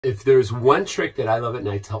If there's one trick that I love at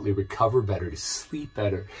night to help me recover better, to sleep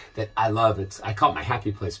better, that I love, I call it my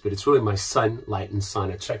happy place, but it's really my Sunlighten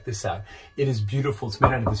Sauna. Check this out. It is beautiful. It's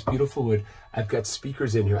made out of this beautiful wood. I've got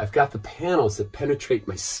speakers in here. I've got the panels that penetrate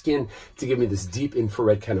my skin to give me this deep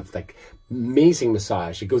infrared kind of like amazing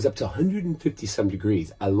massage. It goes up to 150 some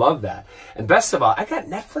degrees. I love that. And best of all, I got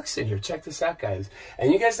Netflix in here. Check this out, guys.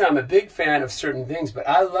 And you guys know I'm a big fan of certain things, but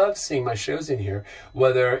I love seeing my shows in here.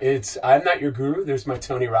 Whether it's I'm Not Your Guru, there's my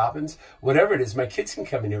Tony Robbins, whatever it is, my kids can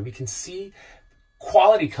come in here. We can see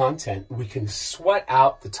quality content. We can sweat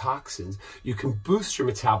out the toxins. You can boost your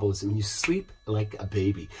metabolism and you sleep like a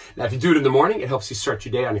baby. Now, if you do it in the morning, it helps you start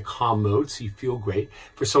your day on a calm mode so you feel great.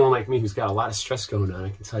 For someone like me who's got a lot of stress going on, I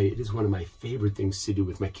can tell you it is one of my favorite things to do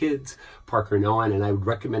with my kids, Parker and Owen, and I would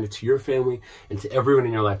recommend it to your family and to everyone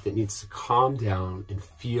in your life that needs to calm down and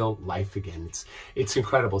feel life again. It's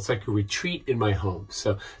incredible. It's like a retreat in my home.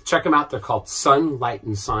 So check them out. They're called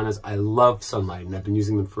Sunlighten Saunas. I love Sunlighten. I've been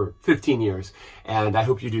using them for 15 years, and I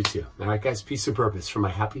hope you do too. All right, guys, peace and purpose from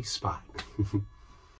my happy spot.